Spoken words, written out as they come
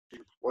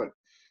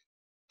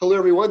Hello,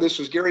 everyone. This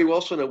is Gary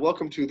Wilson, and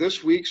welcome to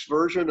this week's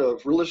version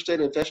of Real Estate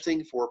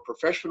Investing for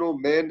Professional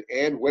Men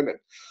and Women.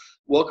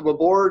 Welcome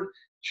aboard.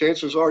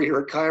 Chances are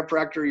you're a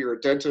chiropractor, you're a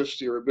dentist,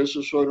 you're a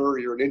business owner,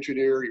 you're an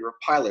engineer, you're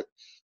a pilot.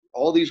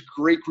 All these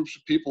great groups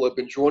of people have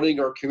been joining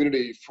our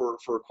community for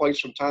quite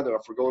some time now,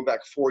 for going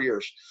back 4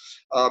 years.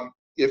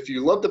 If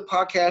you love the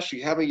podcast,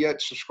 you haven't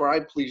yet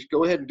subscribed, please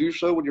go ahead and do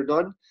so when you're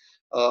done.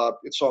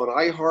 It's on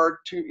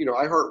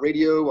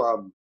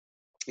iHeartRadio.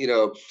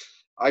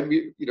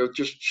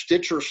 Just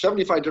Stitcher,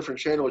 75 different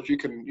channels you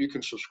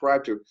can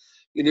subscribe to.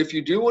 And if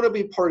you do want to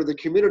be part of the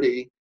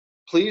community,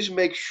 please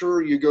make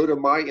sure you go to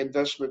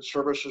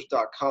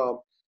myinvestmentservices.com.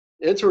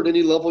 Enter at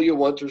any level you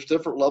want. There's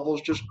different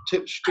levels. Just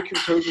stick your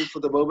toes in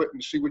for the moment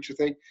and see what you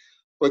think.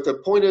 But the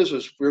point is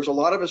there's a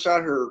lot of us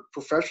out here,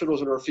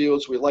 professionals in our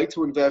fields. We like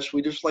to invest.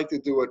 We just like to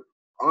do it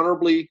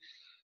honorably,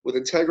 with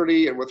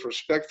integrity, and with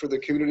respect for the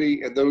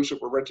community and those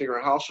that we're renting our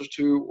houses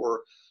to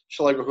or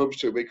selling our homes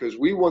to, because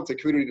we want the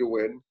community to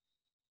win.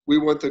 We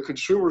want the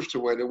consumers to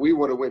win, and we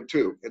want to win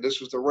too. And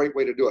this is the right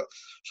way to do it.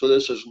 So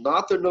this is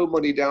not the no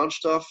money down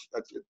stuff.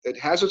 It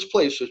has its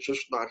place. It's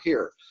just not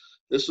here.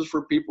 This is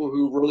for people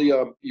who really,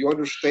 you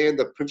understand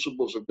the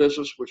principles of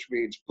business, which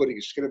means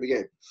putting skin in the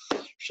game.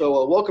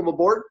 So welcome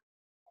aboard.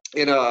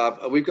 And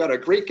we've got a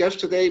great guest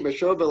today,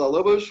 Michelle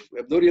Villalobos.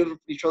 We've known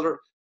each other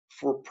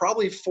for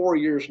probably 4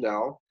 years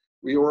now.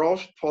 We were all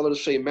part of the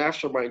same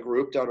mastermind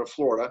group down in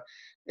Florida.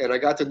 And I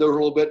got to know her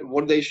a little bit. And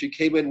one day she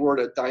came in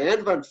wearing a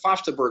Diane van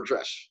Fostenberg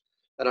dress.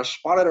 And I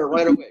spotted her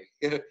right away.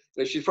 And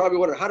she's probably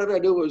wondering, how did I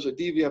know it was a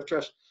DVF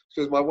dress?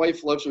 Because my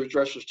wife loves those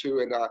dresses too.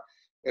 And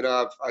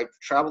I've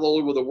traveled all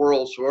over the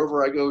world. So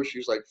wherever I go,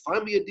 she's like,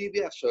 find me a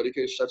DVF. So in any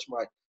case, that's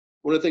one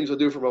of the things I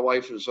do for my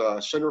wife is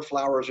send her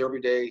flowers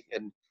every day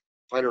and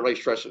find her nice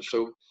dresses.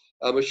 So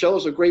Michelle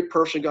is a great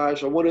person,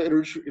 guys. I want to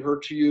introduce her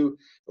to you,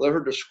 let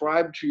her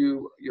describe to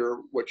you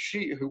what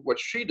she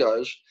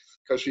does,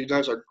 because she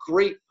has a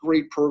great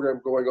program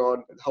going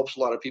on and helps a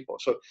lot of people.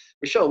 So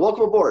Michelle,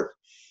 welcome aboard.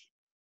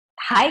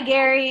 Hi,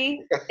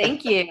 Gary.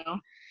 Thank you.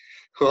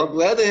 Well, I'm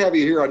glad to have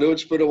you here. I know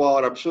it's been a while,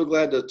 and I'm so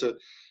glad to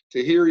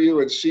hear you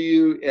and see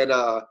you. And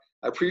I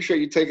appreciate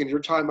you taking your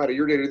time out of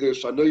your day to do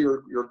this. I know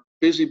you're a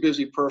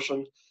busy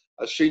person.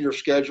 I've seen your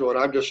schedule, and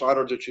I'm just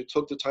honored that you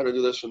took the time to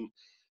do this and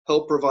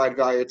help provide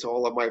value to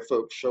all of my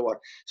folks. So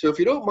if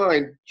you don't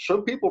mind,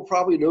 some people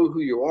probably know who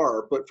you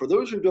are, but for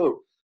those who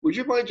don't, would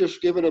you mind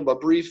just giving them a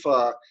brief,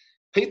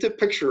 paint the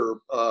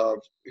picture of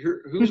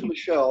who's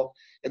Michelle,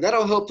 and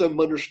that'll help them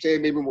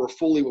understand maybe more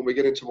fully when we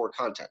get into more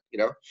content,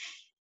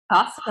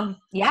 Awesome.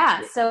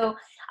 Yeah. So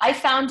I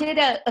founded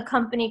a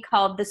company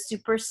called the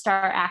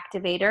Superstar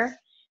Activator.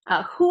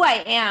 Who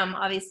I am,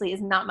 obviously,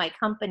 is not my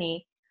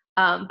company,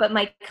 but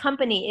my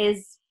company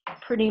is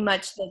pretty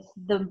much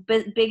the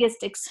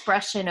biggest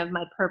expression of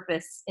my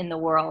purpose in the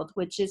world,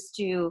 which is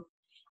to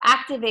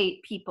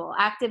activate people,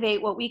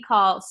 activate what we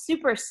call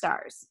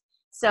superstars.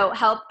 So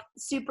help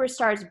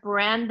superstars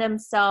brand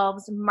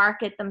themselves,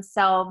 market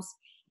themselves,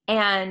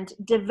 and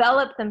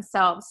develop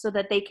themselves so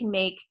that they can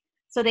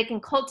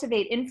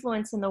cultivate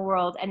influence in the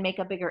world and make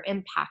a bigger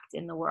impact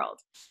in the world.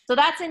 So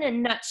that's in a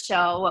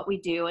nutshell what we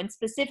do. And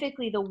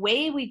specifically the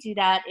way we do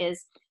that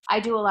is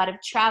I do a lot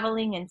of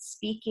traveling and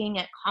speaking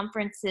at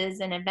conferences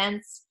and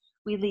events.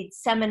 We lead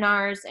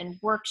seminars and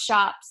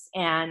workshops,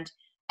 and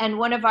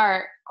one of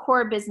our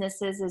core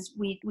businesses is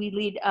we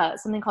lead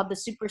something called the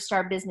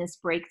Superstar Business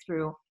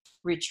Breakthrough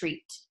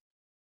Retreat.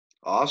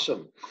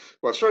 Awesome.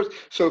 Well, so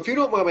if you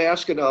don't mind me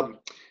asking,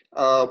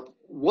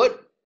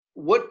 what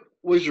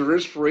was your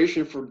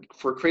inspiration for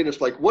creating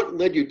this? Like, what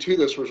led you to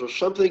this? Was there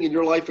something in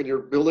your life and you're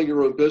building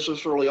your own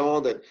business early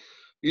on that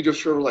you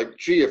just sort of like,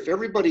 gee, if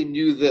everybody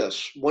knew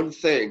this one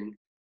thing,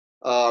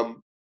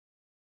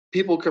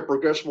 people could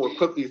progress more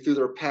quickly through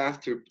their path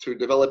to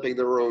developing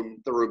their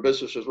own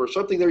businesses? Was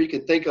something there you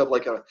can think of,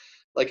 like an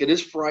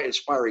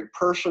inspiring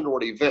person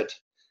or an event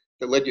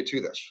that led you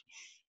to this?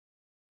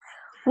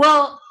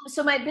 Well,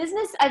 so my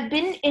business, I've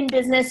been in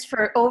business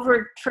for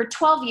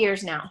 12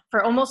 years now,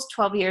 for almost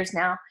 12 years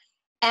now.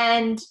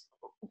 And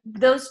in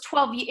those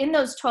 12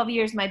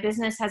 years, my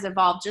business has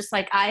evolved just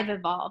like I've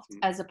evolved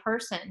as a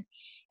person.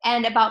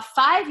 And about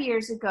 5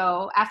 years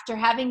ago, after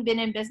having been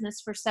in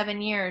business for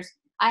 7 years,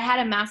 I had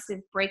a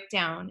massive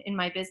breakdown in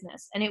my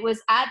business. And it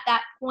was at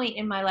that point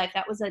in my life,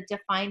 that was a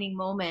defining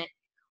moment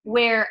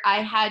where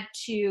I had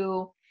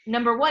to,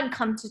 number one,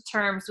 come to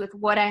terms with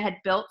what I had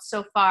built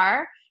so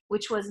far,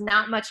 which was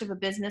not much of a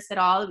business at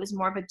all. It was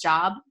more of a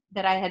job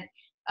that I had.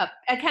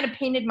 I kind of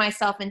painted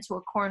myself into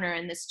a corner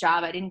in this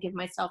job. I didn't give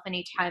myself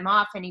any time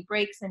off, any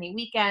breaks, any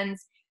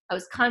weekends. I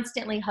was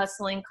constantly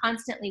hustling,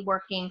 constantly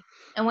working.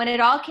 And when it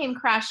all came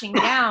crashing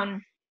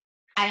down,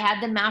 I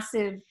had the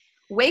massive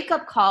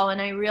wake-up call,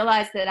 and I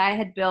realized that I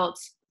had built,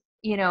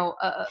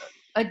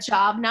 a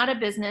job, not a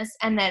business,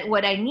 and that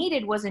what I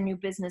needed was a new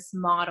business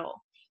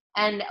model.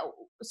 And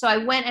so I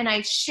went and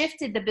I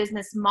shifted the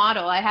business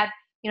model. I had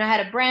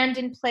a brand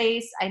in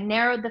place. I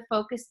narrowed the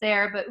focus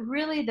there, but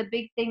really the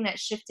big thing that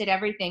shifted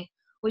everything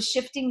was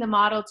shifting the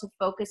model to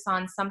focus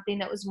on something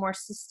that was more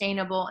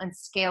sustainable and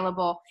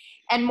scalable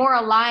and more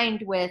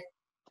aligned with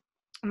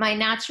my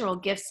natural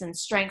gifts and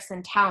strengths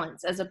and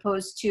talents, as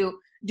opposed to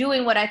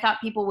doing what I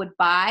thought people would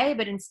buy,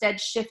 but instead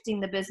shifting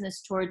the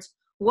business towards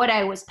what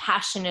I was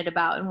passionate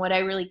about and what I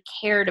really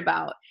cared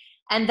about.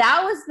 And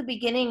that was the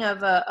beginning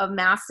of a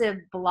massive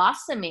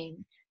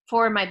blossoming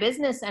for my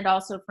business, and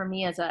also for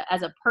me as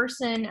a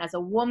person, as a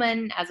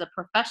woman, as a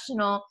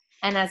professional,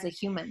 and as a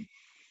human.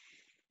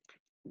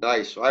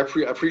 Nice. I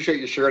appreciate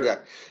you sharing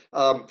that.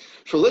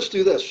 So let's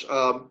do this.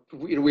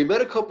 We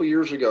met a couple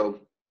years ago.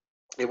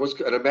 It was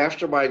at a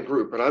mastermind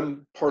group, and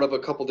I'm part of a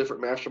couple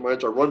different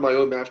masterminds. I run my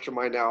own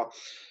mastermind now,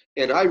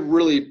 and I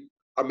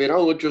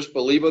don't just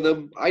believe in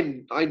them.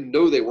 I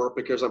know they work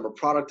because I'm a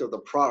product of the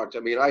product.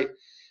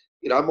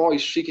 I'm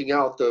always seeking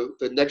out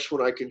the next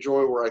one I can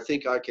join where I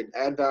think I can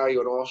add value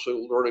and also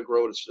learn and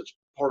grow. It's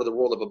part of the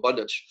world of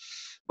abundance.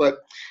 But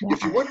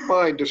if you wouldn't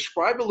mind,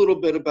 describe a little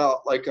bit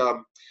about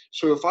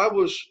so if I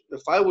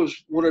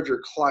was one of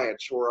your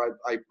clients, or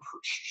I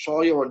saw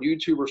you on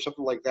YouTube or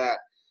something like that,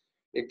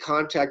 and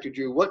contacted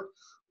you,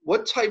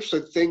 what types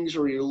of things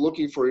are you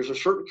looking for? Is there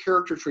certain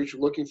character traits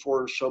you're looking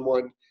for in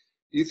someone?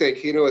 You think,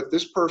 if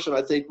this person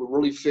I think would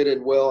really fit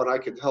in well, and I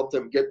can help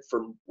them get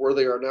from where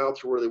they are now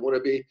to where they want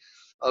to be.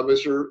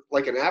 Is there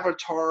like an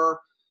avatar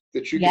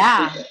that you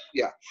can see?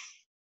 Yeah.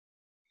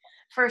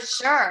 For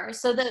sure.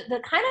 So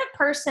the kind of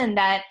person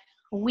that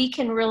we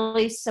can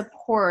really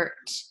support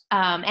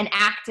and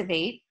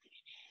activate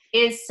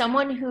is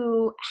someone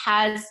who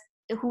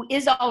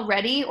is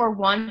already or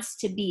wants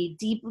to be,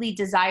 deeply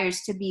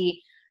desires to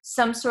be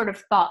some sort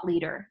of thought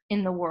leader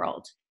in the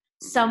world.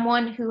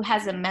 Someone who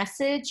has a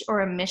message or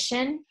a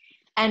mission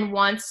and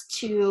wants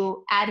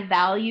to add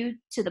value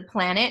to the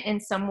planet in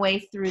some way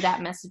through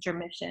that message or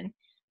mission.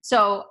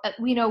 So,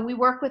 we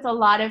work with a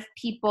lot of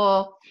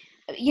people,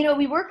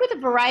 we work with a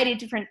variety of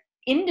different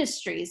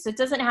industries. So it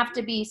doesn't have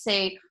to be,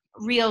 say,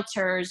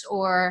 realtors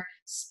or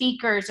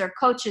speakers or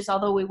coaches,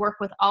 although we work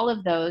with all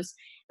of those.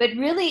 But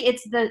really,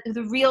 it's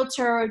the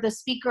realtor or the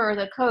speaker or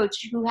the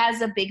coach who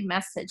has a big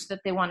message that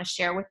they want to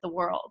share with the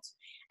world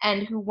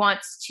and who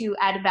wants to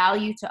add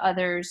value to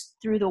others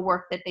through the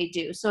work that they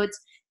do. So it's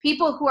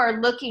people who are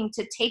looking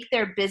to take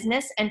their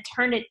business and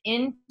turn it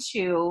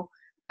into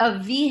a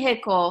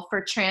vehicle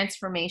for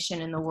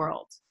transformation in the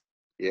world.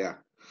 Yeah,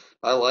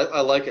 I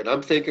like it.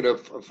 I'm thinking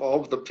of all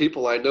of the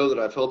people I know that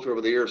I've helped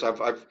over the years.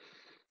 I've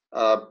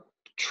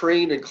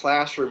trained in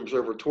classrooms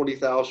over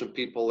 20,000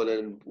 people, and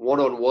in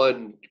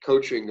one-on-one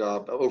coaching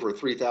over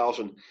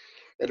 3,000.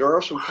 And there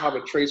are some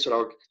common traits that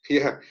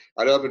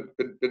I know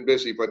I've been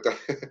busy, but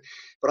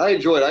but I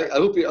enjoy it. I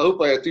hope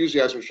my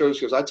enthusiasm shows,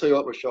 because I tell you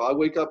what, Michelle, I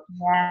wake up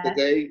the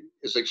day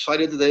as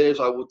excited today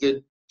as I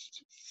did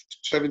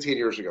 17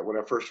 years ago when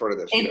I first started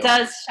this. It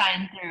does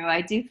shine through.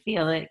 I do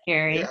feel it,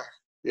 Gary.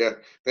 Yeah.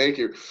 Thank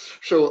you.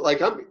 So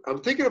I'm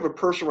thinking of a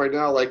person right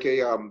now, like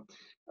a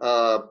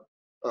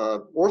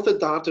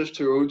orthodontist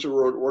who owns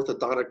her own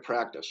orthodontic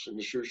practice,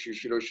 and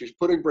she's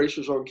putting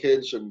braces on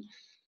kids and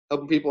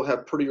helping people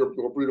have pretty or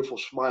beautiful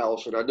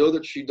smiles. And I know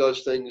that she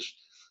does things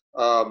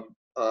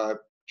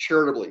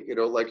charitably.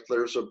 Like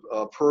there's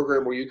a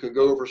program where you can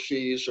go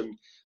overseas and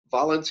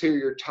volunteer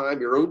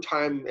your own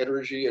time,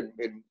 energy, and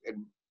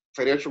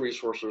financial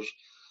resources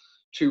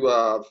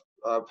to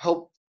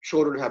help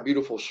children have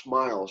beautiful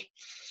smiles.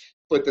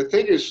 But the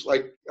thing is,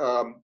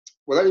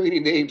 without any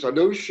names, I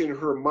know in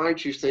her mind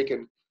she's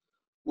thinking,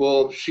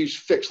 well, she's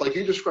fixed. Like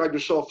you described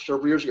yourself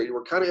several years ago, you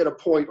were kind of at a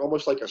point,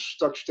 almost like a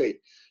stuck state.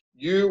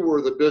 You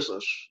were the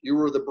business, you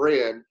were the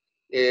brand,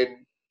 and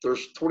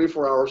there's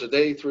 24 hours a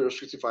day,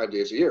 365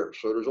 days a year.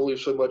 So there's only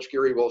so much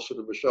Gary Wilson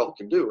and Michelle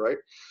can do, right?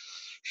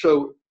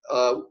 So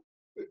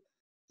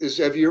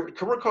have you ever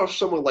come across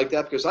someone like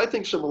that? Because I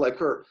think someone like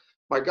her,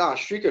 my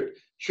gosh,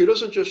 she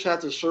doesn't just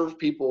have to serve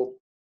people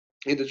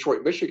in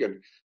Detroit,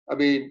 Michigan. I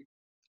mean,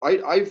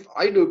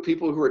 I know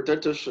people who are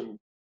dentists in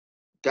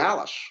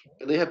Dallas,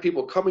 and they have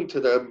people coming to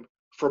them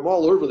from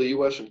all over the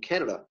U.S. and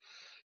Canada.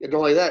 And not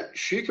only that,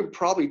 she can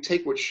probably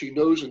take what she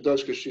knows and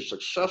does because she's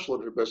successful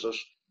in her business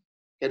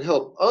and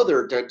help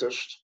other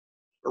dentists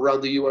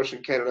around the U.S.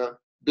 and Canada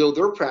build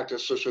their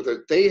practices so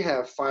that they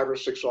have 5 or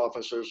 6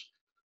 offices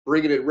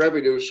bringing in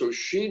revenue. So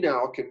she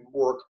now can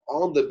work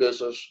on the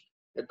business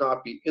and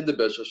not be in the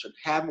business and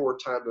have more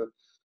time to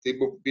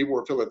be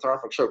more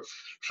philanthropic. So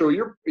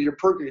your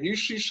program, can you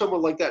see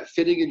someone like that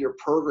fitting in your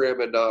program?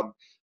 And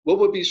what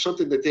would be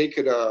something that they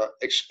could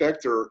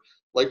expect, or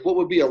like what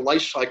would be a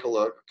life cycle,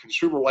 a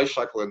consumer life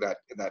cycle in that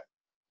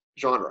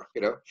genre?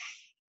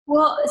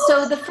 Well,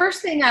 so the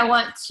first thing I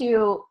want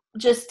to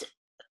just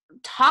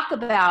talk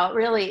about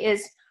really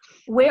is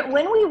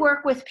when we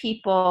work with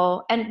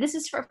people, and this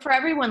is for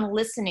everyone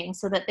listening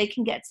so that they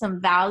can get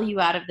some value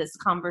out of this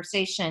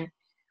conversation.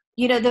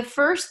 The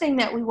first thing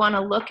that we want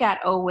to look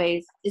at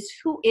always is,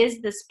 who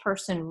is this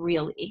person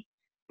really,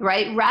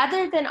 right?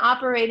 Rather than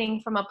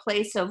operating from a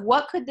place of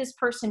what could this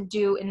person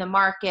do in the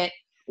market,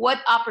 what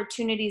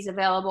opportunities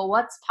available,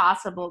 what's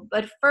possible.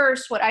 But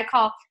first, I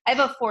have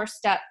a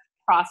 4-step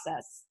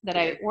process that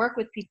I work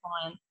with people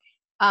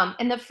on.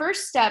 And the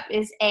first step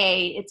is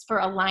it's for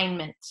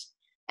alignment.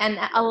 And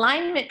the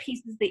alignment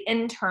piece is the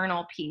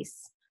internal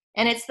piece.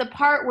 And it's the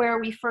part where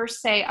we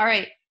first say, all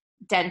right,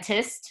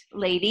 dentist,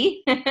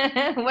 lady,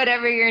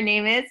 whatever your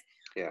name is,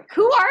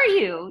 who are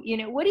you? You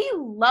know, what do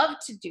you love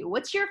to do?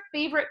 What's your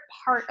favorite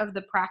part of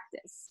the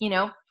practice? You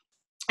know,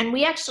 and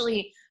we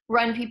actually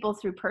run people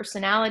through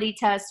personality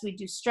tests. We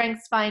do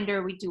Strengths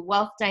Finder. We do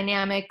wealth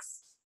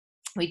dynamics.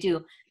 We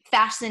do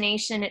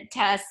fascination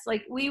tests.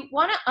 Like, we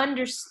want to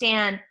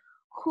understand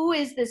who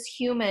is this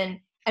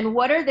human and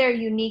what are their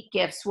unique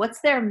gifts?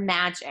 What's their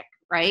magic,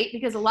 right?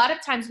 Because a lot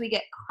of times we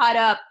get caught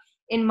up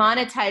in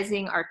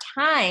monetizing our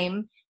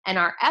time and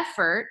our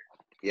effort,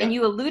 and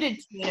you alluded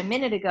to it a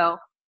minute ago,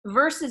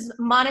 versus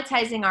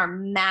monetizing our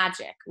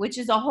magic, which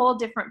is a whole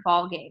different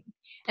ballgame.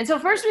 And so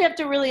first we have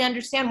to really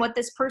understand what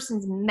this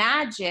person's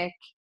magic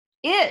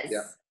is.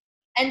 Yeah.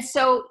 And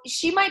so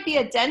she might be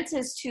a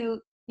dentist who,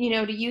 you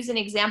know, to use an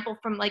example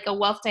from like a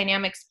wealth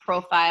dynamics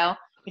profile,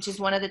 which is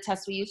one of the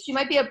tests we use, she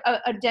might be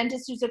a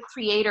dentist who's a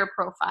creator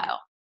profile,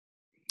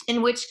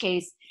 in which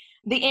case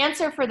the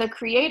answer for the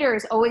creator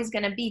is always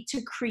going to be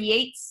to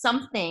create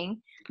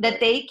something that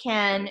they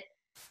can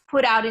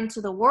put out into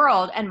the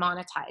world and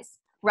monetize,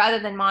 rather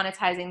than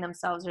monetizing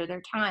themselves or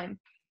their time.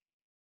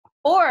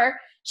 Or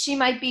she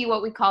might be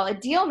what we call a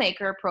deal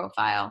maker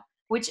profile,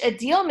 which a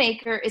deal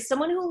maker is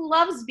someone who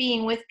loves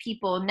being with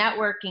people,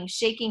 networking,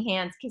 shaking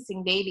hands,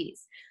 kissing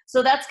babies.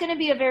 So that's going to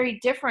be a very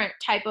different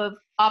type of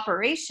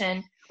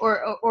operation,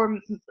 or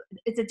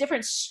it's a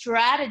different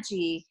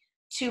strategy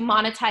to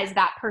monetize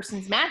that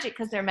person's magic,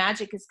 because their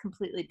magic is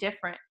completely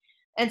different.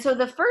 And so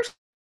the first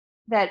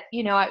that,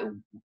 you know,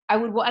 I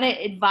would want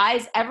to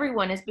advise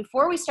everyone is,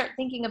 before we start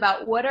thinking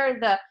about what are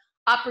the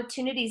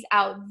opportunities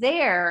out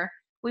there,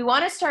 we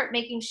want to start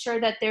making sure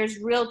that there's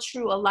real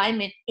true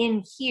alignment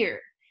in here.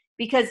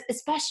 Because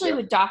especially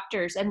with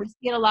doctors, and we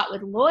see it a lot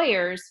with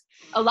lawyers,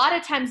 a lot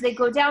of times they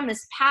go down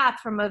this path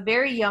from a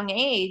very young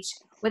age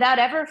without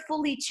ever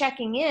fully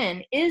checking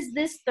in. Is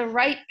this the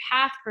right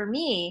path for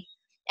me?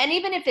 And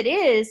even if it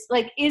is,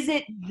 like, is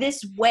it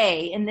this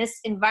way, in this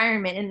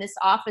environment, in this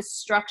office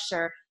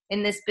structure,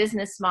 in this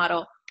business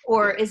model,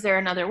 or is there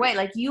another way?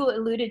 Like you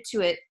alluded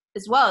to it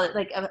as well,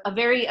 like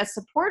a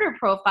supporter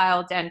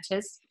profile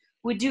dentist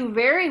would do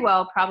very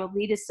well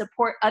probably to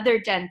support other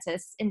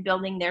dentists in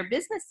building their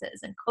businesses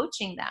and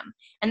coaching them.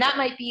 And that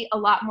might be a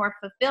lot more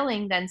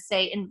fulfilling than,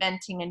 say,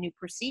 inventing a new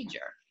procedure.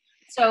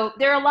 So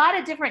there are a lot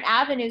of different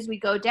avenues we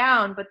go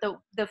down, but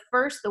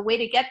the way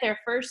to get there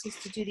first is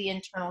to do the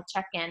internal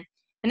check-in.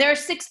 And there are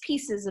 6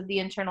 pieces of the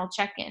internal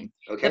check-in.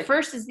 Okay. The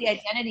first is the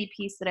identity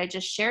piece that I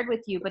just shared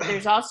with you, but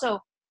there's also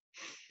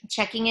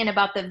checking in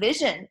about the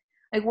vision.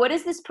 Like, what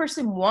does this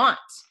person want?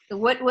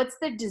 What's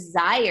their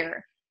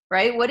desire,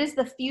 right? What is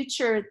the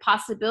future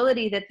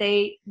possibility that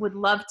they would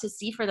love to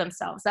see for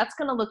themselves? That's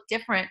going to look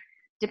different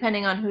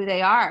depending on who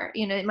they are.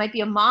 You know, it might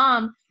be a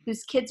mom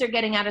whose kids are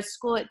getting out of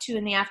school at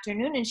 2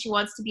 p.m. and she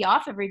wants to be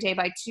off every day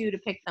by 2 to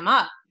pick them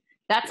up.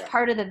 That's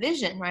part of the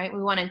vision, right?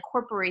 We want to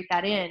incorporate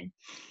that in.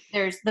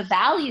 There's the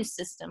value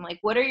system. Like,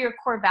 what are your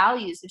core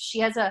values? If she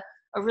has a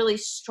really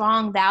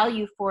strong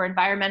value for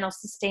environmental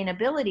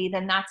sustainability,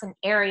 then that's an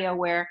area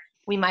where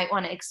we might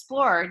want to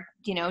explore,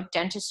 you know,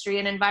 dentistry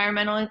and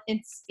environmental,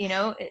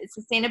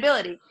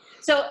 sustainability.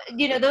 So,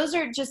 you know, those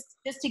are just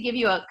to give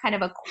you a kind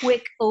of a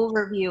quick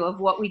overview of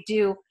what we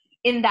do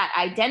in that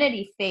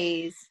identity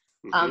phase.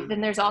 Then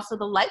there's also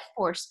the life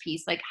force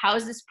piece. Like, how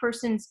is this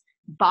person's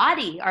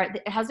body?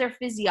 How's their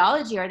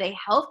physiology? Are they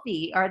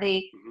healthy? Are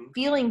they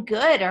feeling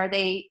good? Are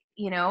they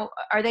in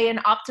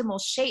optimal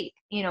shape,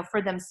 you know,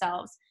 for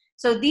themselves?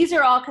 So these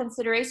are all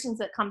considerations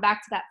that come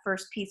back to that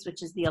first piece,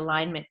 which is the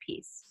alignment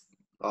piece.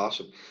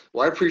 Awesome.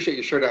 Well, I appreciate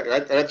you sharing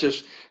that. That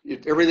just,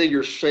 everything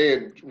you're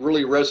saying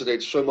really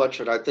resonates so much.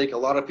 And I think a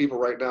lot of people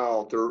right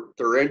now,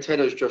 their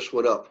antennas just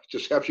went up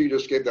just after you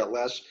just gave that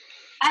last.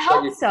 I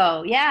hope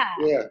so. Yeah.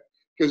 Yeah.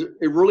 Because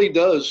it really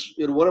does.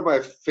 You know, one of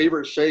my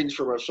favorite sayings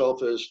for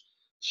myself is,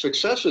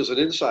 success is an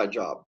inside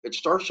job. It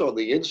starts on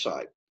the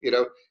inside, you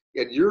know,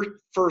 and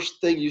your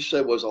first thing you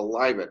said was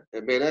alignment.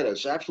 And man, that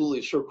is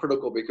absolutely so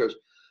critical, because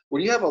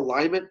when you have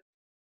alignment,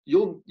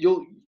 you'll,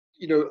 you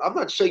know, I'm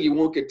not saying you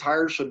won't get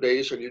tired some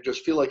days and you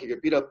just feel like you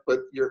get beat up, but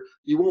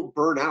you won't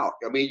burn out.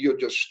 I mean, you'll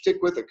just stick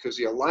with it because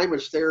the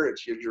alignment's there.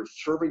 You're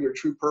serving your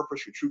true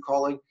purpose, your true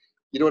calling.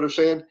 You know what I'm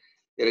saying?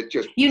 And it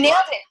just, you nailed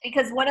it,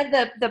 because one of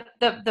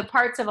the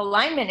parts of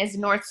alignment is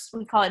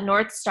we call it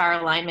North Star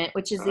alignment,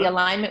 which is the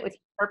alignment with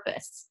your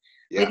purpose,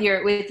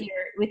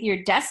 with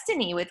your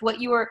destiny, with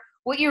what you're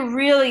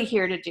really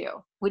here to do,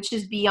 which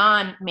is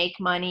beyond make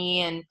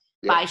money and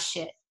buy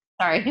shit.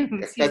 Sorry,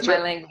 excuse my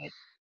language.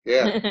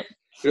 Yeah.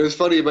 It was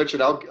funny you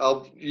mentioned,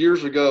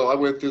 years ago, I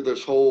went through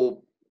this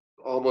whole,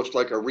 almost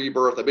like a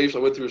rebirth. I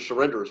basically went through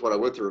surrender is what I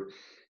went through,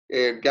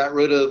 and got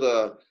rid of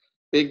the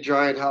big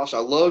giant house. I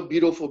love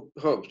beautiful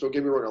homes. Don't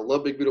get me wrong. I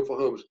love big, beautiful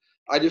homes.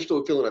 I just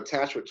don't feel an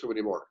attachment to them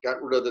anymore.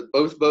 Got rid of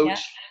both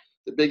boats,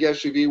 the big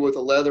SUV with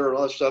the leather and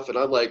all that stuff. And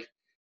I'm like,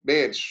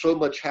 man, so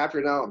much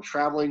happier now. I'm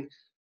traveling.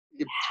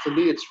 for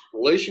me, it's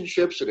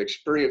relationships and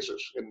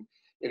experiences, and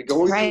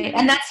going through. Right.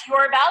 And that's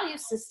your value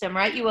system,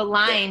 right? You Yeah,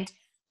 aligned to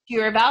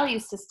your value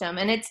system,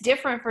 and it's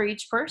different for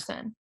each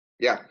person.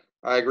 yeah,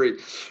 I agree.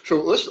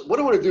 So listen, what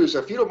I want to do is,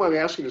 if you don't mind me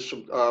asking you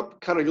some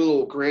kind of a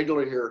little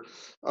granular here,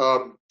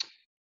 um,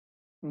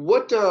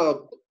 what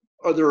are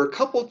there a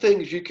couple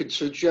things you could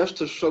suggest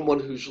to someone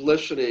who's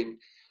listening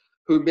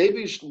who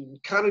maybe is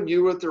kind of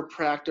new at their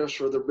practice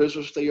or their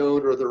business they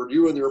own, or they're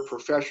new in their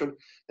profession,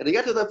 and they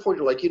got to that point,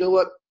 you're like, you know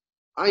what,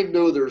 I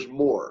know there's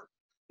more,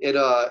 and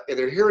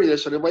they're hearing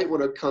this, and they might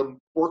want to come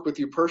work with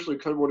you personally,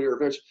 come to one of your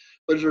events.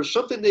 But is there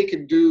something they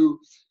can do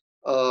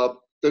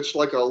that's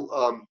like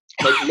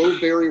like low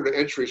barrier to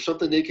entry,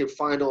 something they can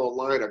find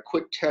online, a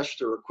quick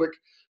test or a quick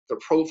the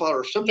profile,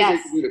 or something they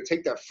Yes. can do to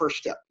take that first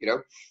step?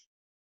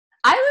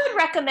 I would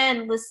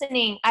recommend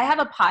listening. I have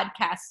a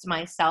podcast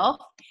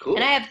myself, Cool.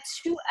 and I have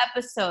 2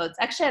 episodes.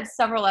 Actually, I have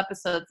several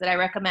episodes that I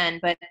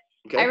recommend, but I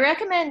Okay.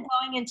 recommend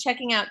going and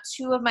checking out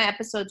 2 of my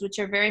episodes, which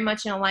are very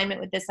much in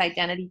alignment with this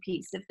identity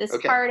piece. If this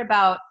Okay. part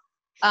about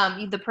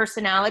the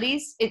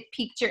personalities, it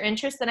piqued your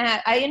interest, then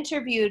I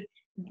interviewed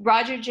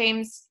Roger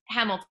James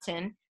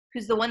Hamilton,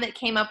 who's the one that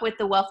came up with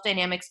the wealth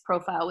dynamics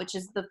profile, which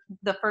is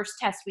the first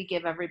test we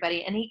give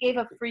everybody. And he gave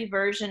a free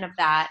version of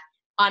that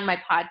on my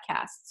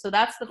podcast. So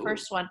that's the Cool.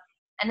 first one.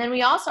 And then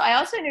I also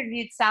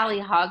interviewed Sally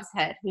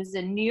Hogshead, who's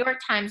a New York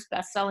Times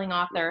bestselling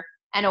author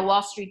and a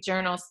Wall Street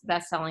Journal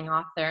bestselling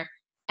author.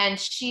 And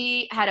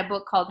she had a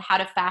book called How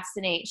to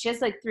Fascinate. She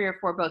has like 3 or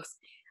 4 books.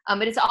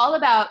 But it's all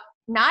about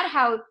not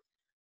how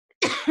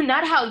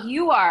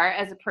you are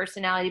as a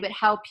personality, but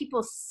how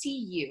people see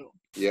you.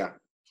 Yeah.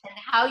 And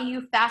how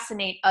you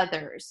fascinate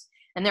others.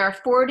 And there are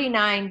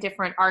 49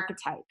 different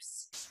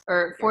archetypes,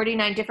 or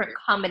 49 different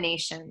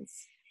combinations.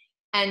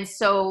 And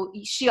so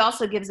she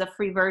also gives a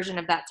free version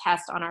of that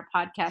test on our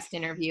podcast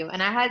interview.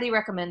 And I highly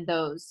recommend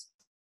those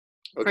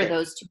for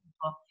those 2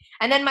 people.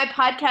 And then my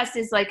podcast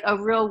is like a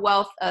real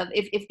wealth of,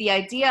 if the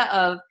idea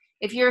of,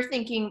 if you're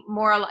thinking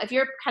more, if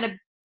you're kind of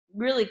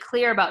really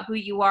clear about who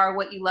you are,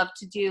 what you love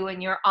to do,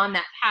 and you're on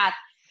that path,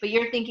 but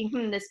you're thinking,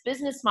 this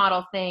business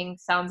model thing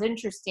sounds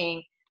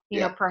interesting.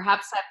 You know,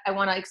 perhaps I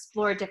want to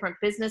explore a different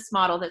business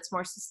model that's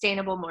more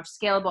sustainable, more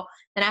scalable.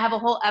 Then I have a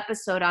whole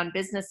episode on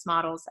business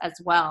models as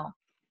well.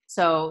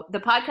 So the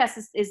podcast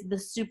is the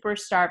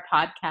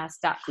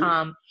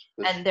superstarpodcast.com.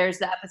 And there's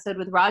the episode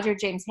with Roger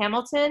James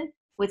Hamilton,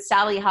 with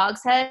Sally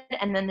Hogshead,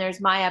 and then there's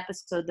my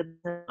episode, the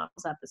business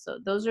models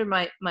episode. Those are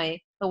the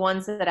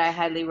ones that I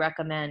highly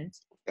recommend.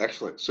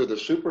 Excellent. So the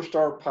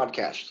Superstar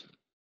Podcast.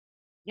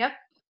 Yep.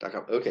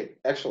 Okay,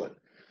 excellent.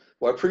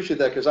 Well, I appreciate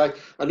that, because I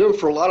know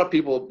for a lot of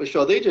people,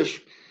 Michelle, they just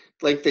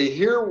like, they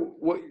hear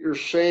what you're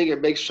saying,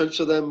 it makes sense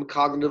to them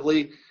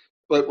cognitively,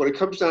 but when it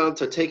comes down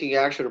to taking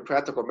action and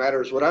practical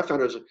matters, what I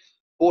found is,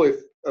 boy,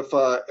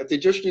 if they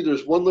just knew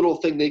there's one little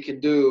thing they can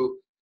do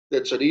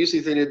that's an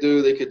easy thing to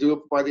do, they could do it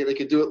they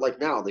could do it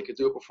like now, they could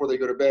do it before they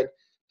go to bed.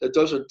 That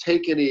doesn't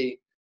take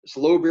it's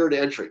low barrier to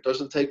entry. It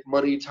doesn't take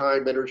money,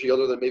 time, energy,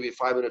 other than maybe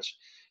 5 minutes.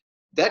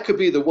 That could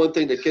be the one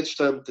thing that gets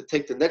them to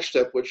take the next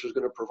step, which is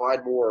going to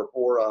provide more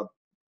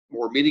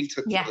meaning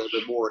to them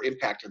and more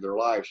impact in their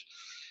lives.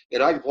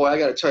 And I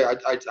got to tell you, I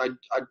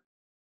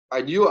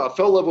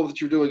fell in love with what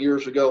you're doing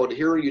years ago, and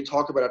hearing you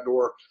talk about it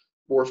more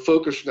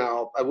focused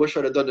now. I wish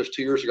I'd have done this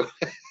 2 years ago.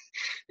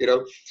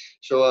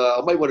 So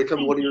I might want to come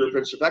to one of your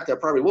events. In fact, I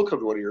probably will come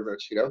to one of your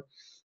events.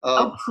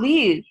 Oh,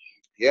 please.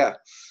 Yeah,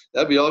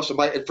 that'd be awesome.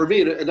 And for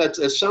me, and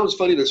it sounds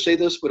funny to say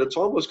this, but it's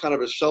almost kind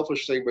of a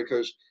selfish thing,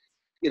 because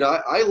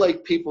I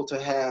like people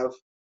to have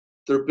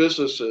their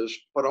businesses,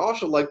 but I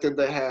also like them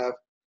to have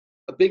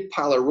a big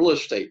pile of real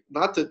estate,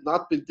 not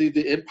be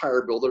the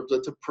empire builder,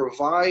 but to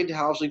provide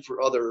housing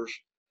for others.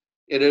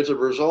 And as a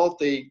result,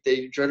 they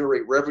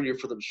generate revenue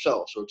for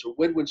themselves. So it's a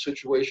win-win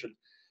situation,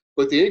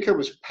 but the income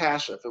is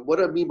passive. And what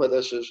I mean by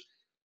this is,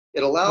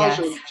 it allows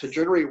them to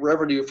generate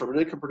revenue from an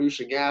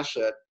income-producing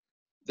asset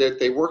that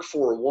they work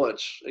for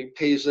once and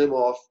pays them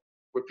off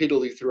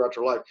repeatedly throughout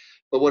their life.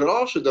 But what it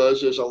also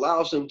does is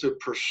allows them to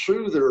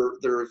pursue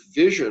their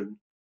vision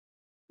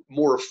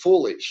more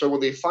fully. So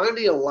when they find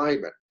the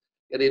alignment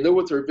and they know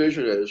what their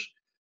vision is,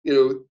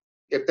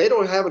 if they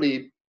don't have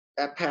any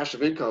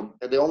passive income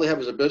and they only have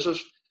as a business,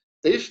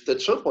 they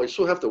at some point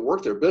still have to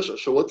work their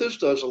business. So what this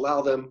does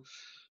allow them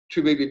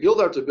to maybe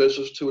build out the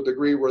business to a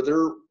degree where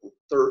they're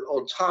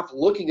on top,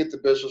 looking at the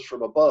business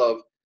from above,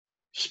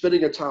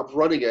 spinning atop,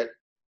 running it,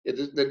 and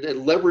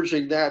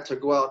leveraging that to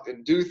go out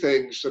and do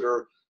things that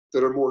are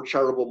more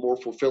charitable, more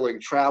fulfilling,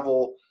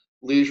 travel,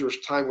 leisure,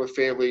 time with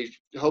family,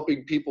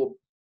 helping people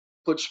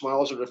put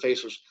smiles on their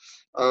faces.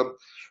 So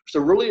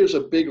really is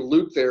a big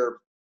loop there.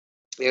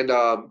 And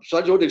so I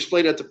just want to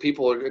explain that to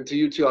people, and to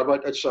you too. I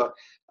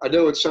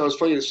know it sounds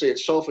funny to say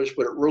it's selfish,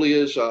 but it really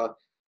is. For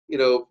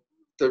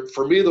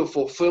me, the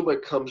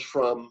fulfillment comes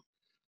from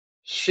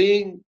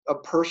seeing a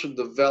person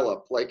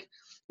develop. Like,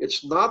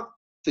 it's not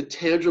the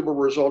tangible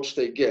results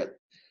they get;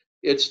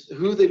 it's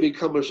who they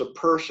become as a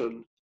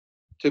person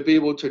to be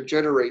able to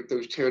generate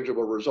those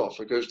tangible results.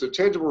 Because the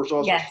tangible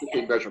results are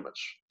simply measurements.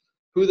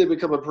 who they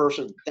become a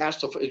person.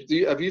 That's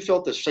have you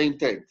felt the same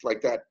thing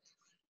like that?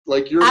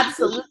 Like yours?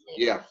 Absolutely.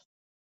 Yeah.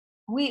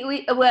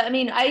 Well, I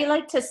mean, I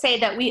like to say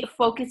that we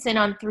focus in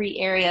on 3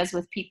 areas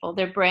with people: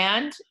 their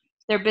brand,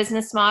 their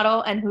business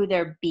model, and who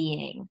they're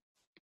being.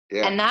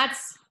 Yeah.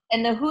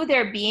 And the who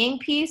they're being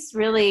piece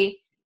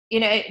really,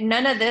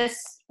 none of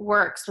this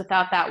works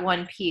without that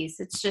one piece.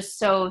 It's just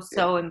so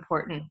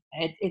important.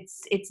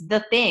 It's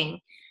the thing.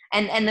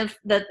 And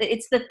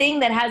it's the thing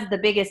that has the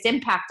biggest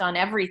impact on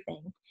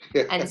everything.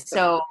 And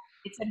so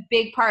it's a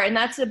big part, and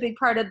that's a big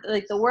part of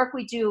like the work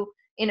we do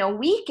in a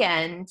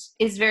weekend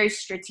is very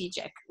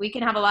strategic. We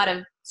can have a lot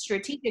of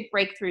strategic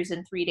breakthroughs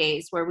in 3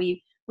 days where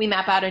we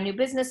map out a new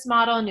business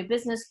model, a new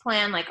business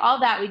plan, like all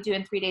that we do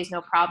in 3 days,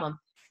 no problem.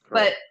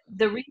 But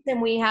the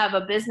reason we have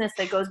a business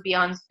that goes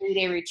beyond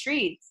 3-day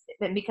retreats,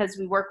 and because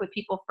we work with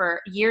people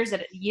for years,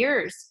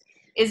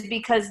 is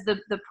because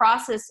the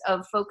process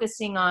of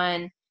focusing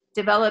on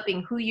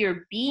developing who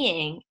you're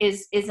being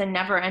is a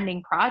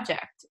never-ending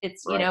project.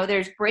 It's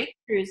there's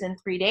breakthroughs in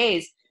 3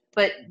 days,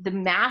 but the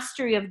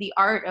mastery of the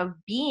art of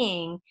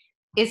being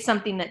is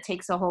something that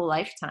takes a whole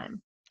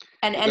lifetime,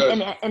 and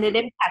it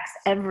impacts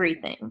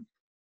everything.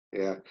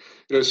 Yeah,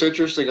 it's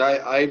interesting.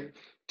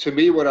 To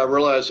me, what I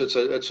realize, it's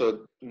a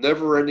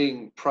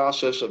never-ending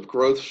process of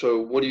growth. So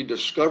when you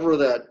discover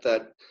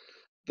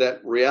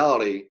that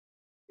reality,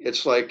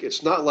 it's like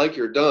it's not like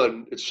you're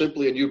done. It's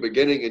simply a new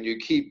beginning, and you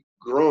keep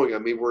growing. I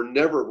mean,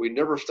 we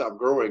never stop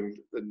growing.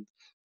 And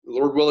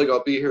Lord willing,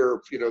 I'll be here,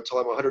 till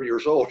I'm 100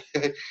 years old.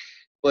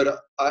 But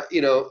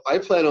I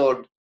plan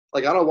on,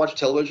 like, I don't watch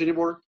television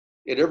anymore,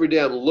 and every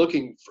day I'm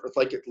looking for,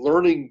 like,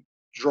 learning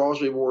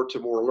draws me more to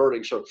more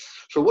learning. So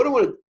what I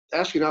want to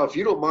ask you now, if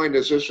you don't mind,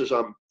 is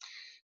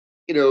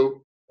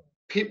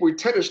people, we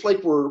tend to, it's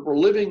like we're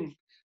living,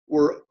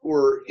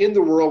 we're in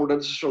the world. We're not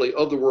necessarily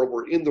of the world.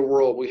 We're in the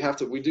world. We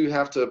do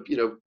have to,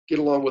 get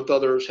along with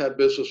others, have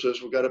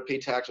businesses. We've got to pay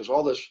taxes,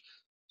 all this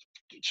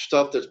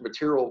stuff that's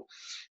material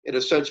in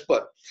a sense.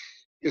 But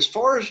as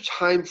far as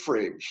time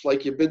frames,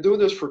 like, you've been doing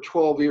this for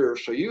 12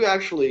 years. So you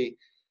actually,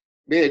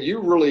 man, you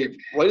really,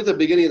 right at the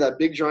beginning of that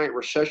big giant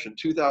recession,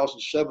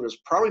 2007, is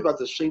probably about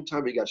the same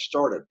time you got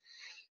started.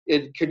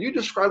 And can you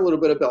describe a little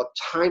bit about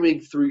timing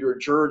through your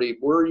journey,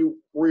 where you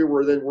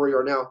were then, where you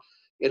are now,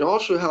 and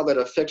also how that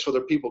affects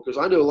other people? Because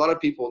I know a lot of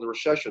people in the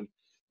recession,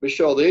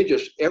 Michelle,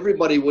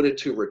 everybody went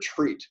into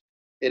retreat.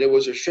 And it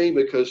was a shame,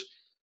 because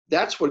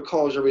that's what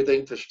caused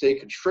everything to stay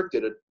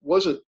constricted. It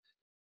wasn't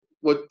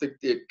what the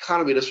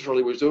economy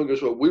necessarily was doing,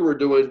 is what we were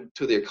doing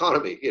to the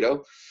economy,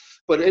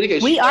 But in any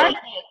case, we are the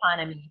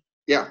economy.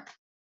 Yeah.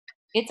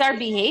 It's our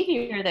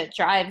behavior that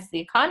drives the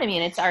economy,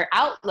 and it's our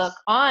outlook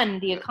on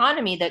the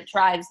economy that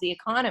drives the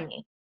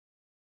economy.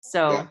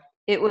 So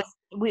it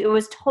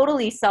was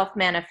totally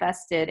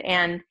self-manifested.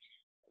 And,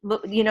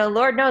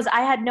 Lord knows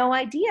I had no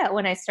idea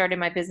when I started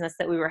my business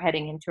that we were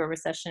heading into a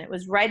recession. It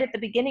was right at the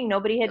beginning.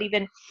 Nobody had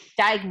even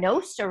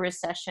diagnosed a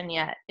recession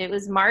yet. I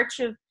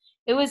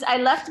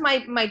left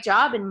my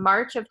job in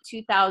March of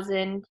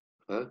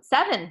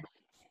 2007.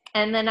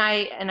 And then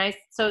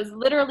so it was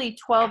literally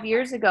 12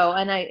 years ago,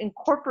 and I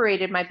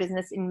incorporated my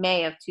business in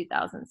May of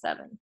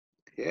 2007.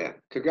 Yeah.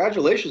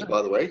 Congratulations,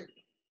 by the way.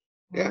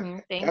 Yeah.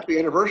 Mm-hmm. Happy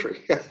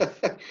anniversary.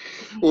 Well,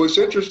 what's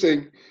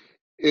interesting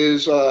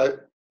is,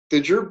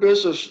 did your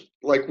business,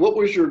 like, what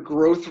was your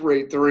growth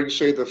rate during,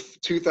 say, the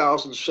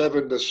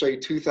 2007 to, say,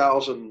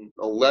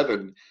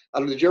 2011?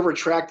 Did you ever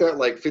track that,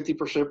 like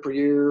 50% per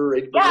year,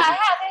 80%? Yeah,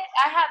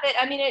 I have it.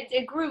 I mean,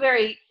 it grew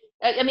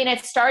it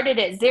started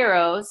at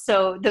 0,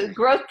 so the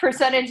growth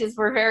percentages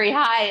were very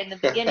high in the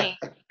beginning.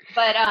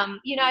 But,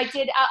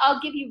 I'll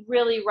give you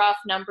really rough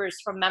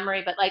numbers from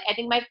memory. But, like, I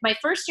think my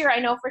first year,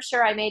 I know for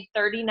sure I made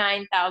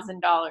 $39,000.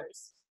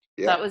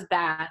 Yeah. That was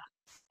bad.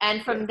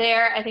 And from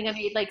there, I think I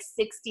made like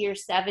 60 or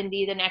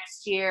 70 the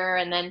next year,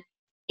 and then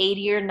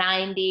 80 or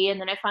 90. And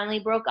then I finally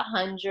broke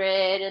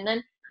 100. And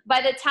then by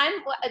the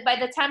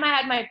time I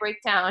had my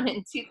breakdown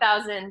in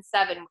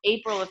 2007,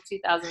 April of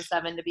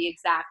 2007 to be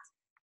exact,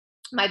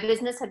 my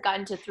business had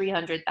gotten to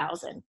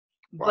 300,000.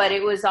 Wow. But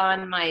it was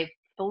on my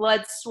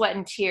blood, sweat,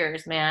 and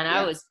tears, man.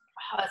 I was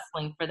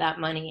hustling for that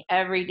money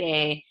every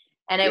day.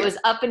 And it was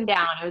up and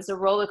down. It was a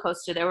roller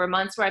coaster. There were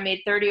months where I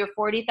made 30 or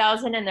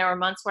 40,000, and there were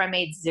months where I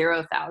made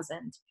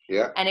 0,000.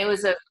 Yeah. And it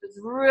was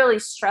really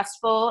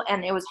stressful,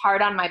 and it was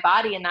hard on my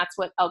body. And that's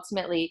what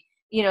ultimately,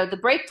 the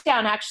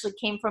breakdown actually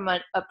came from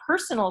a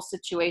personal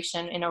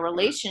situation in a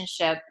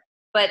relationship,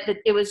 but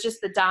it was just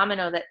the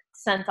domino that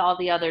sent all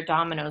the other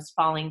dominoes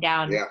falling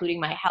down, including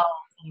my health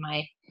and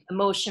my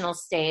emotional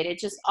state. It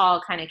just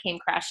all kind of came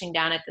crashing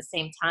down at the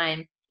same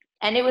time.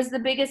 And it was the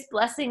biggest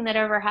blessing that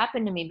ever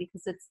happened to me,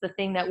 because it's the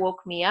thing that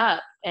woke me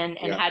up and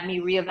had me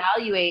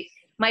reevaluate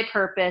my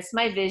purpose,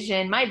 my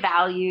vision, my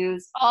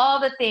values, all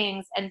the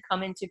things, and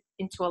come into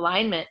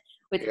alignment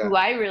with who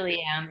I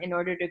really am in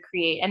order to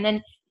create. And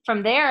then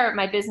from there,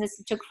 my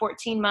business took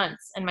 14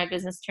 months, and my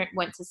business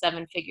went to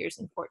 7 figures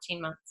in 14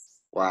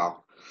 months.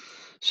 Wow.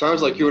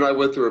 Sounds like you and I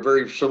went through a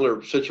very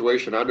similar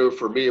situation. I know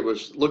for me, it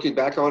was, looking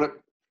back on it,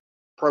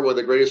 probably one of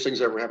the greatest things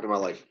that ever happened in my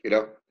life,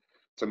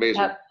 It's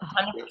amazing. Yep,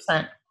 Yeah.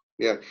 100%.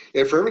 Yeah.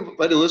 And for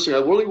everybody listening, I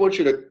really want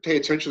you to pay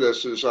attention to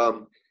this is,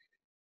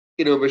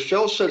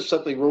 Michelle said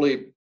something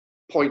really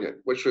poignant,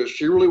 which was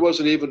she really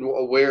wasn't even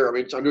aware. I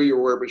mean, I know you're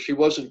aware, but she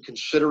wasn't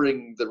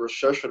considering the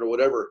recession or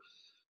whatever.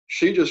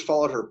 She just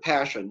followed her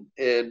passion,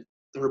 and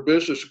her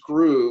business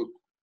grew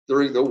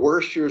during the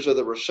worst years of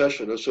the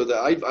recession. And so that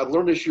I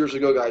learned this years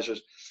ago, guys,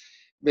 is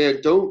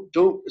man, don't.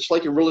 It's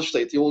like in real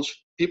estate. The old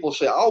people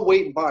say, "I'll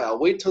wait and buy. I'll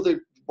wait till the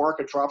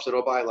market drops and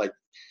I'll buy." Like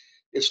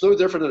it's no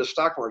different than a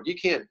stock market. You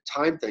can't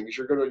time things.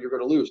 You're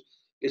gonna lose.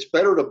 It's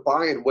better to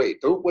buy and wait.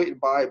 Don't wait and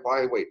buy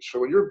and wait.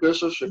 So in your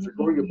business, if you're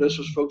growing your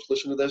business, folks,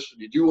 listen to this,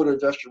 and you do want to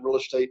invest in real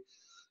estate,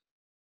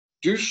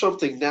 do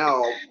something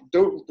now.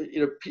 Don't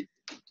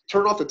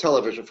turn off the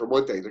television for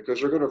one thing,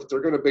 because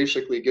they're gonna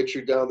basically get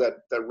you down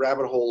that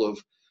rabbit hole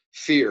of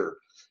fear.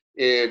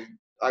 And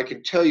I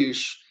can tell you,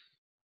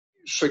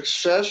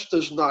 success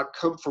does not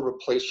come from a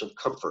place of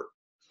comfort.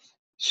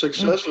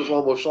 Success is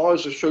almost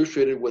always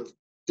associated with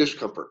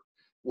discomfort.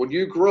 When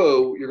you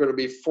grow, you're going to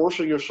be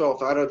forcing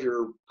yourself out of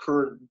your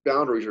current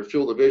boundaries or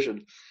field of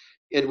vision.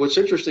 And what's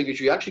interesting is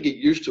you actually get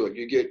used to it.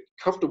 You get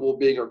comfortable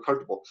being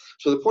uncomfortable.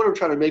 So the point I'm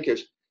trying to make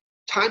is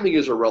timing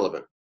is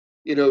irrelevant.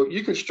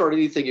 You can start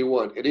anything you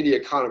want in any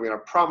economy. And I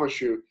promise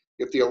you,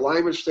 if the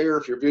alignment's there,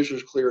 if your vision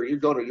is clear, you're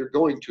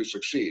going to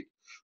succeed.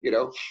 You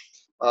know,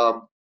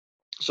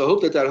 so I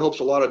hope that helps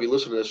a lot of you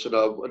listen to this. And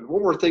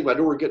one more thing, I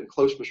know we're getting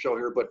close, Michelle,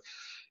 here, but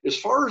as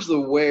far as the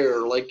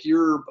where, like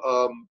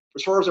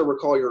as far as I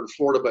recall, you're in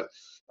Florida, but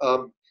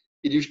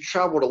you've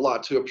traveled a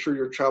lot too. I'm sure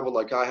you've traveled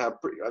like I have.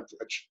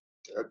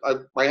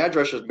 My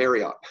address is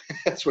Marriott.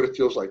 That's what it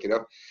feels like,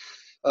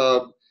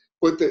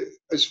 But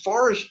as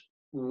far as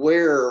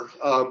where,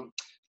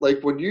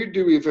 like when you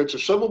do events,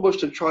 if someone was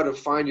to try to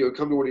find you and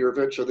come to one of your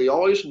events, are they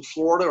always in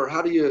Florida, or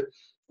how do you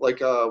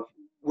like?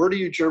 Where do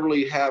you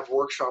generally have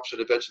workshops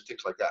and events and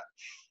things like that?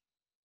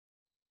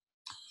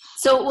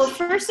 So, well,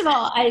 first of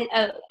all,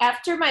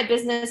 after my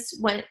business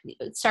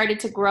started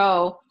to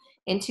grow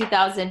in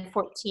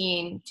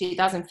 2014,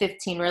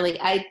 2015,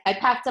 really, I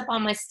packed up all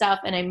my stuff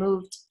and I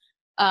moved,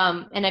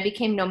 and I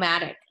became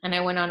nomadic, and I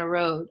went on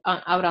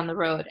out on the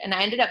road, and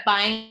I ended up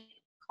buying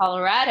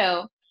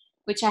Colorado,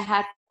 which I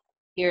had for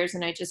years,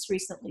 and I just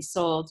recently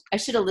sold. I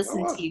should have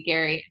listened to you,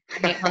 Gary.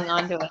 I hung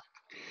on to it.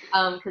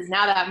 Because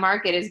now that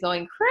market is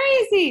going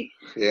crazy.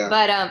 Yeah.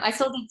 But I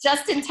sold it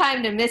just in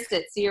time to miss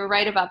it. So you're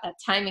right about that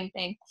timing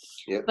thing.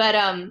 Yeah. But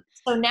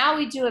so now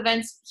we do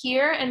events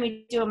here, and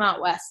we do them out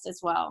west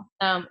as well.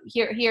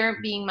 Here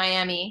being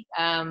Miami.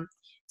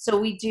 So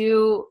we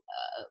do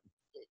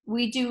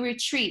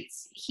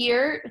retreats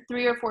here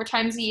 3 or 4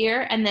 times a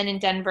year, and then in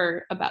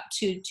Denver about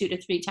 2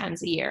 to 3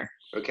 times a year.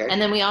 Okay.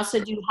 And then we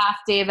also do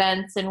half-day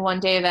events and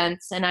one-day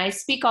events, and I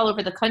speak all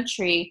over the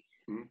country.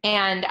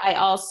 And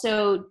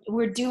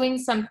we're doing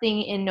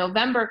something in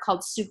November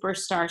called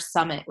Superstar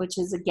Summit, which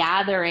is a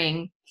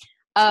gathering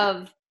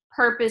of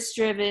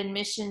purpose-driven,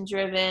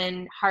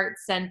 mission-driven,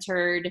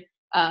 heart-centered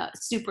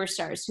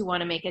superstars who want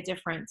to make a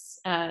difference.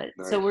 Nice.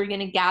 So we're going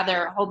to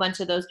gather a whole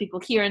bunch of those people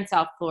here in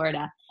South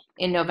Florida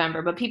in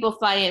November, but people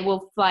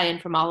will fly in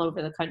from all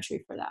over the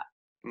country for that.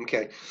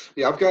 Okay.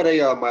 Yeah, I've got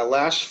my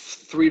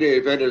last 3-day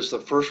event is the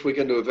first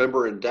weekend of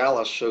November in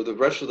Dallas. So the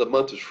rest of the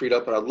month is freed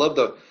up, and I'd love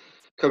to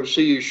come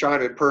see you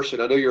shine in person.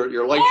 I know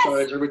your light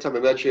shines every time I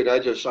met you, and I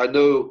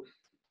know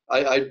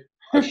I've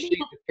seen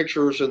the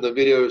pictures and the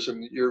videos,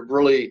 and you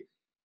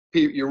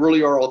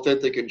really are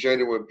authentic and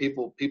genuine.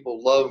 People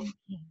love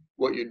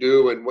what you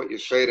do and what you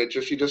say, and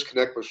you just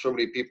connect with so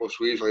many people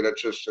so easily.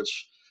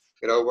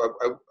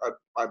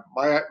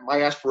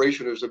 My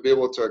aspiration is to be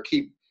able to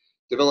keep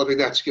developing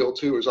that skill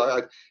too.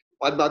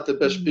 I'm not the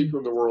best speaker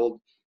in the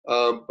world,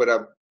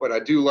 but I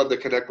do love to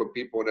connect with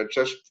people, and it's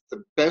just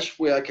the best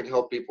way I can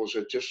help people is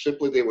that just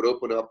simply they would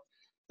open up,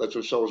 let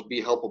themselves be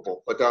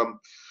helpable. But so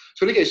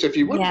in any case, if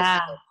you would,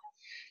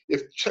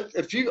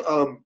 if you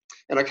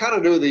and I kind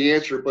of know the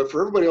answer, but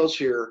for everybody else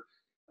here,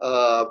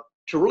 to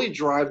really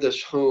drive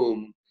this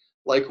home,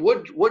 like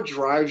what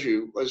drives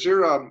you? Is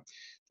there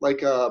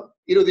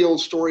the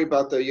old story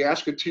about you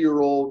ask a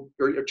 2-year-old,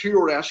 or a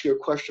 2-year-old asks you a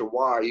question,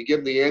 why? You give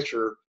them the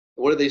answer.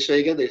 What do they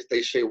say again?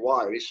 They say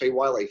why. They say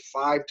why like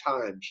 5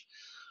 times.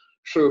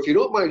 So if you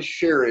don't mind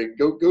sharing,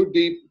 go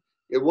deep.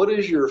 And what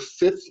is your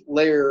 5th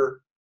layer,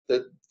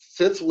 the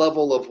 5th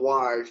level of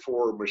why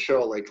for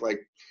Michelle? Like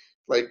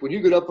when you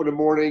get up in the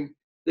morning,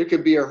 there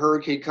could be a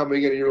hurricane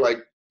coming in, and you're like,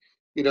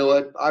 you know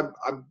what?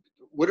 I'm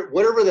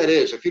whatever that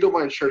is. If you don't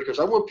mind sharing, because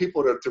I want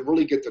people to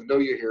really get to know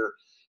you here,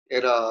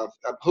 and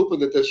I'm hoping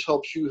that this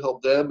helps you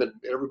help them, and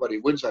everybody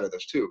wins out of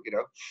this too.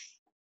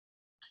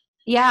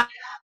 Yeah.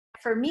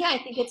 For me, I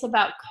think it's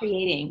about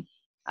creating,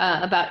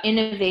 about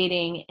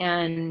innovating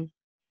and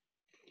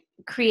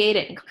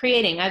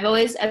creating. I've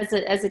always,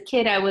 as a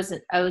kid, I was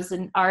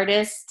an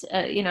artist.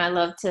 I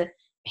love to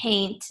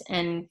paint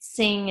and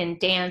sing and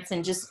dance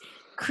and just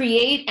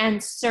create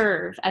and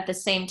serve at the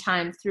same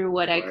time through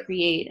what I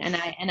create. And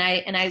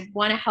I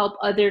want to help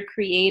other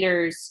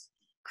creators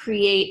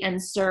create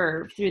and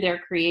serve through their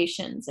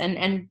creations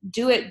and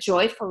do it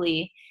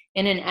joyfully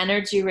in an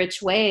energy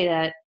rich way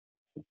that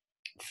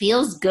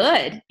feels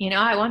good.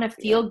 I want to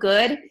feel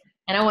good,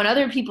 and I want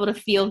other people to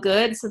feel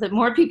good so that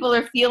more people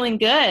are feeling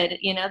good.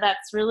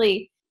 That's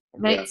really, it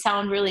might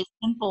sound really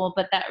simple,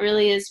 but that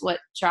really is what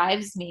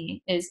drives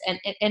me, is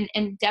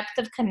and depth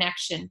of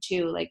connection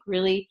too, like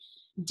really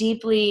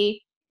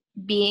deeply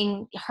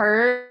being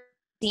heard,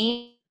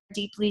 seen,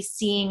 deeply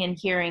seeing and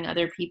hearing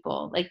other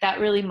people. Like that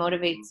really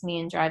motivates me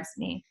and drives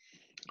me.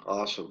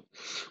 Awesome.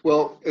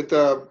 Well,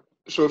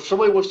 so if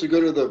somebody wants to go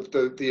to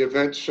the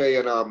event, say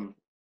in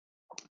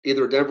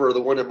either Denver or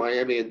the one in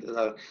Miami, and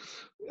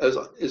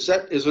is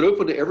it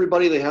open to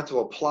everybody? They have to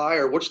apply,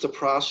 or what's the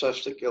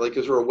process? Like,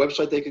 is there a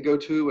website they could go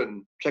to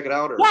and check it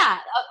out? Or well,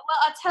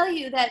 I'll tell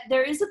you that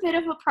there is a bit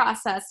of a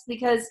process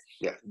because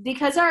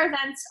our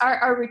events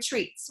are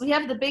retreats. We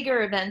have the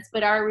bigger events,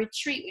 but our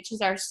retreat, which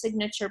is our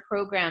signature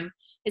program,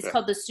 is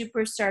called the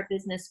Superstar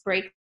Business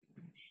Break.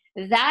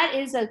 That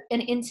is an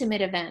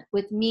intimate event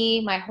with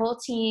me, my whole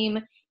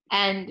team,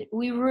 and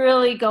we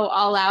really go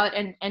all out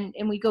and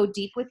we go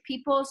deep with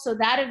people. So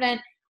that event,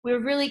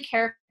 we're really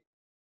careful,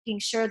 making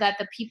sure that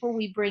the people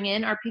we bring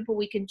in are people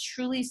we can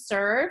truly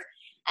serve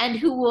and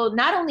who will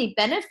not only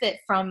benefit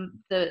from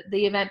the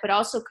event, but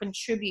also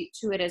contribute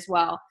to it as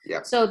well.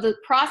 Yeah. So the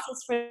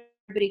process for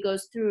everybody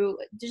goes through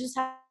to just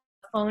have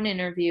a phone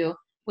interview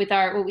with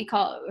what we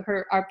call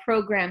our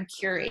program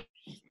curate.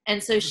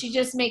 And so she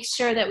just makes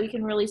sure that we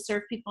can really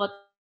serve people at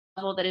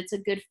the level that it's a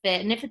good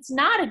fit. And if it's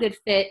not a good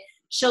fit,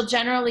 she'll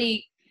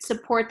generally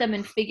support them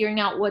in figuring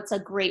out what's a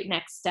great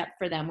next step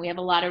for them. We have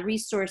a lot of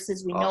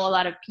resources. We know a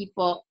lot of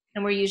people,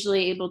 and we're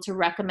usually able to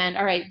recommend,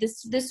 all right,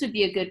 this would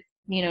be a good,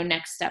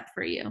 next step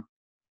for you.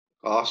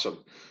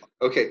 Awesome.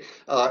 Okay.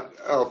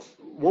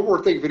 One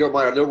more thing, if you don't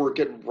mind. I know we're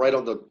getting right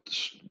on the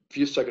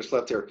few seconds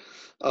left here.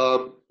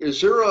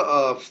 Is there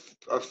a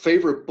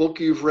favorite book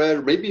you've read,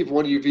 or maybe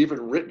one you've even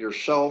written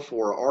yourself,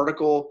 or an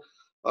article,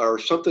 or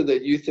something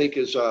that you think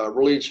is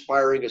really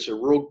inspiring? It's a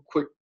real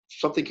quick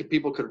something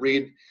people could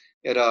read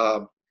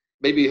and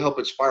maybe help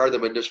inspire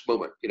them in this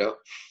moment.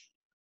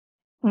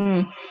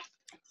 I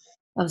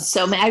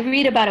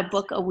read about a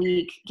book a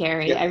week,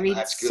 Gary. Yeah, I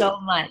read so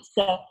much.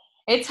 So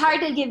it's hard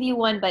to give you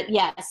one, but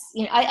yes,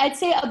 I'd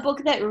say a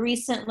book that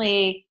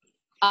recently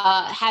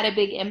had a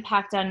big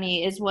impact on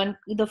me is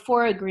The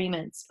Four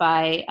Agreements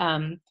by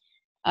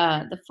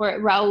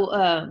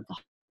Raul.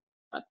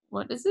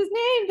 What is his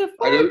name? The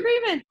Four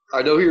Agreements.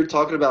 I know who you're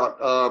talking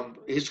about.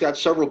 He's got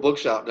several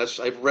books out.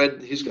 I've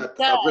read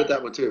that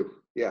one too.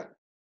 Yeah.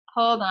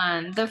 Hold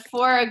on. The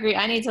Four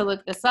Agreements. I need to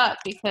look this up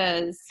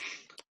because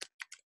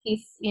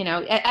he's,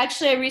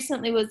 actually I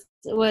recently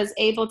was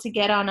able to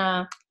get on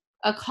a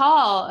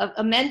call,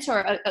 a mentor,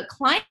 a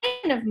client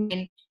of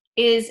mine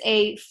is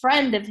a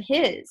friend of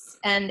his.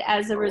 And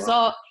as a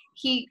result,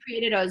 he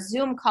created a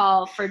Zoom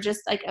call for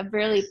just like a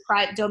really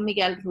private, Don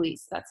Miguel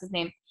Ruiz, that's his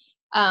name.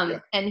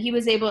 And he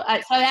was so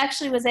I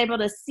actually was able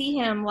to see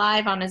him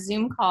live on a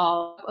Zoom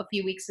call a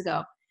few weeks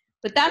ago.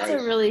 But that's a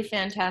really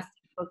fantastic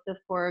book, The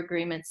Four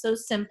Agreements. So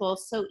simple,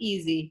 so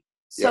easy,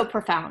 so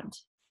profound.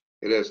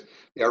 It is.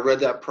 Yeah, I read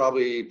that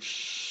probably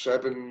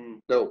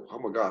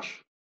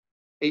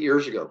 8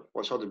 years ago. I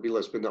was on the B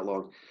list, been that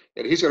long.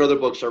 And he's got other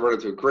books I read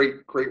into.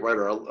 Great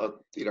writer.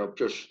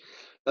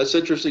 That's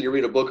interesting. You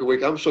read a book a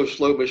week. I'm so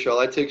slow, Michelle.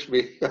 That takes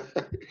me.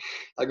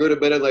 I go to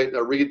bed at night and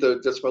I read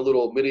that's my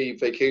little mini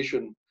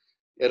vacation.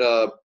 And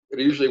I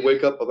usually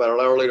wake up about an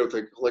hour later and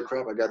think, holy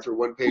crap, I got through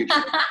one page.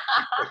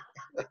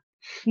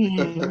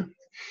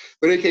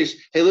 But in any case,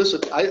 hey, listen,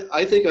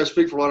 I think I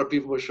speak for a lot of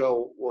people,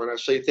 Michelle, when I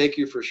say thank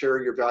you for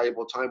sharing your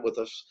valuable time with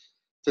us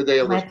today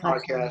on this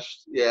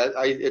podcast. Yeah,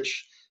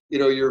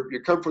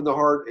 you come from the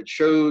heart. It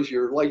shows,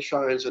 your light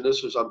shines, and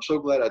I'm so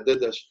glad I did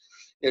this.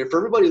 And for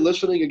everybody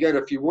listening, again,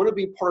 if you want to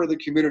be part of the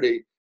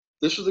community,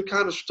 this is the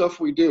kind of stuff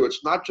we do.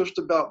 It's not just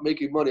about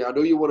making money. I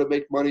know you want to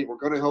make money. We're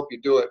going to help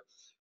you do it.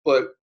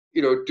 But,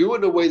 do it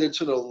in a way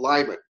that's in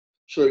alignment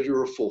so that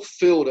you're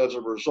fulfilled as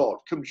a result.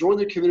 Come join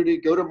the community.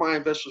 Go to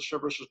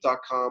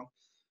myinvestmentservices.com.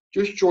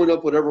 Just join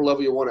up whatever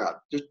level you want out.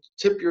 Just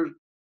tip your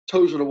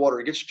toes in the water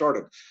and get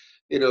started.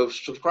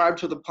 Subscribe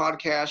to the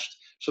podcast.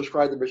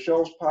 Subscribe to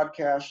Michelle's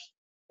podcast,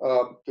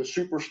 the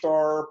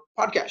Superstar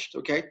podcast,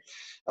 okay?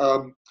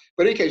 But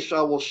in any case,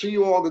 we'll see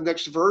you all in the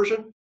next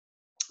version.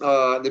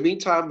 In the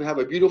meantime, have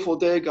a beautiful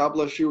day. God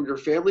bless you and your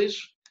families,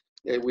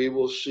 and we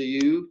will see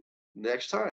you next time.